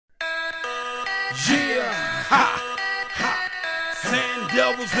Yeah, ha, ha. Sand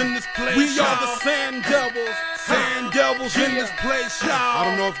Devils in this place. We are the Sand Devils. Sand Devils in this place, y'all. I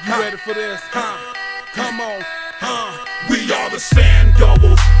don't know if you ready for this. Come on, we are the Sand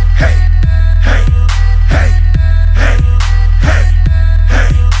Devils. Hey, hey, hey, hey, hey,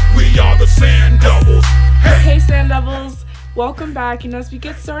 hey. We are the Sand Devils. Hey Sand Devils, welcome back. And as we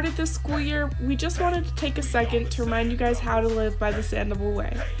get started this school year, we just wanted to take a second to remind you guys how to live by the Sand Devil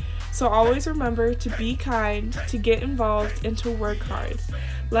way. So always remember to be kind, to get involved, and to work hard.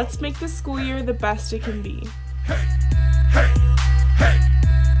 Let's make this school year the best it can be. Hey, hey, hey,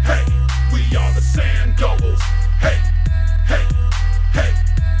 hey, we are the Sand Devils. Hey, hey, hey,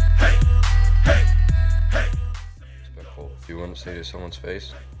 hey, hey, hey. Respectful. If you want to say to someone's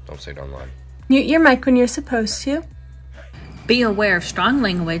face, don't say it online. Mute your mic when you're supposed to. Be aware of strong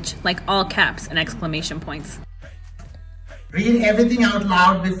language like all caps and exclamation points. Read everything out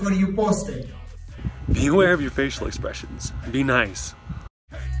loud before you post it. Be aware of your facial expressions. Be nice.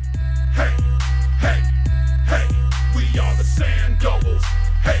 Hey, hey, hey, we are the Sand Devils.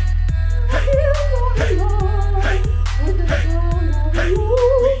 Hey, hey, hey, hey, hey, hey,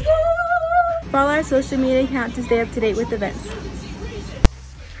 Follow our social media account to stay up to date with events.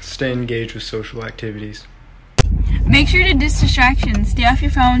 Stay engaged with social activities. Make sure to ditch distractions. Stay off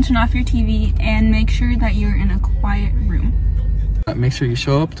your phone, turn off your TV, and make sure that you're in a quiet room. Make sure you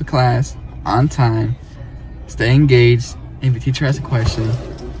show up to class on time, stay engaged, and if your teacher has a question,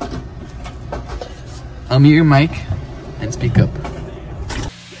 unmute your mic and speak up.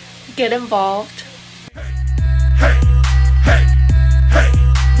 Get involved. hey, hey, hey,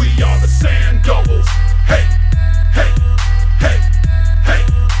 we are the Sand Devils. Hey, hey, hey, hey,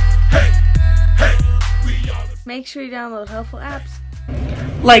 hey, hey, we are the... Make sure you download helpful apps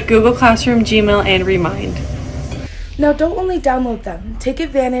Like Google Classroom, Gmail, and Remind. Now don't only download them, take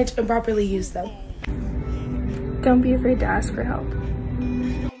advantage and properly use them. Don't be afraid to ask for help.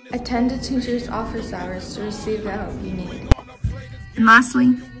 Attend a teacher's office hours to receive the help you need. And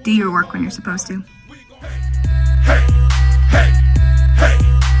lastly, do your work when you're supposed to. Hey, hey, hey,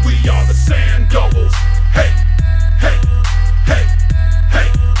 we are the Sand Devils.